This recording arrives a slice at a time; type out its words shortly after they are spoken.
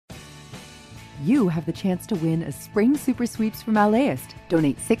you have the chance to win a spring super sweeps from LAist.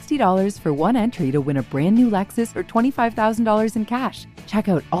 Donate $60 for one entry to win a brand new Lexus or $25,000 in cash. Check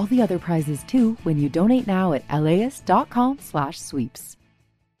out all the other prizes too when you donate now at laist.com/sweeps.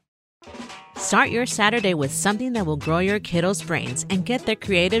 Start your Saturday with something that will grow your kiddos' brains and get their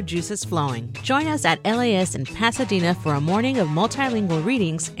creative juices flowing. Join us at LAist in Pasadena for a morning of multilingual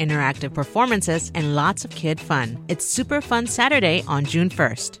readings, interactive performances, and lots of kid fun. It's Super Fun Saturday on June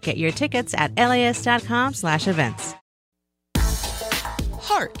 1st. Get your tickets at laist.com/events.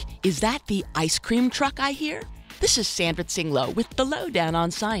 Hark! Is that the ice cream truck I hear? This is Sandra Tsinglo with the Lowdown on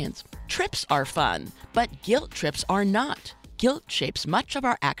Science. Trips are fun, but guilt trips are not. Guilt shapes much of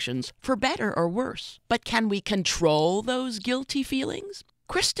our actions, for better or worse. But can we control those guilty feelings?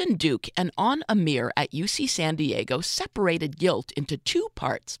 Kristen Duke and An Amir at UC San Diego separated guilt into two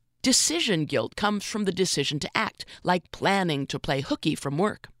parts. Decision guilt comes from the decision to act, like planning to play hooky from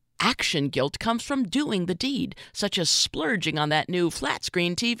work. Action guilt comes from doing the deed, such as splurging on that new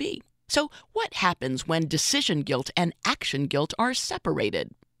flat-screen TV. So what happens when decision guilt and action guilt are separated?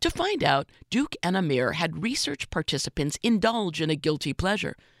 To find out, Duke and Amir had research participants indulge in a guilty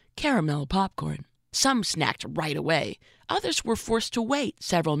pleasure, caramel popcorn. Some snacked right away. Others were forced to wait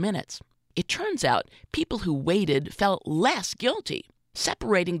several minutes. It turns out people who waited felt less guilty.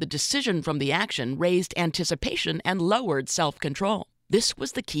 Separating the decision from the action raised anticipation and lowered self-control. This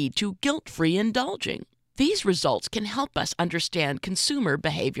was the key to guilt-free indulging. These results can help us understand consumer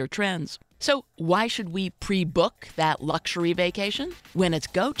behavior trends. So why should we pre-book that luxury vacation? When it's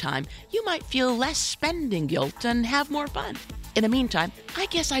go time, you might feel less spending guilt and have more fun. In the meantime, I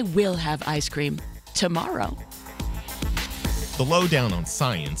guess I will have ice cream tomorrow. The Lowdown on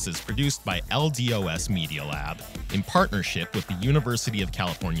Science is produced by LDOS Media Lab in partnership with the University of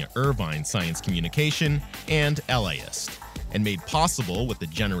California Irvine Science Communication and LAist, and made possible with the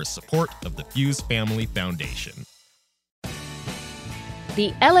generous support of the Fuse Family Foundation.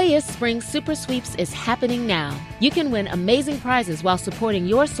 The LAist Spring Super Sweeps is happening now. You can win amazing prizes while supporting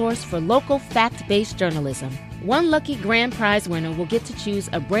your source for local fact-based journalism. One lucky grand prize winner will get to choose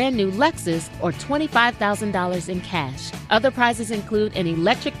a brand new Lexus or $25,000 in cash. Other prizes include an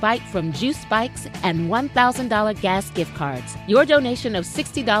electric bike from Juice Bikes and $1,000 gas gift cards. Your donation of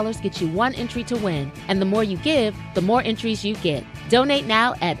 $60 gets you one entry to win, and the more you give, the more entries you get. Donate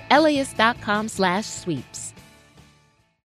now at laist.com/sweeps.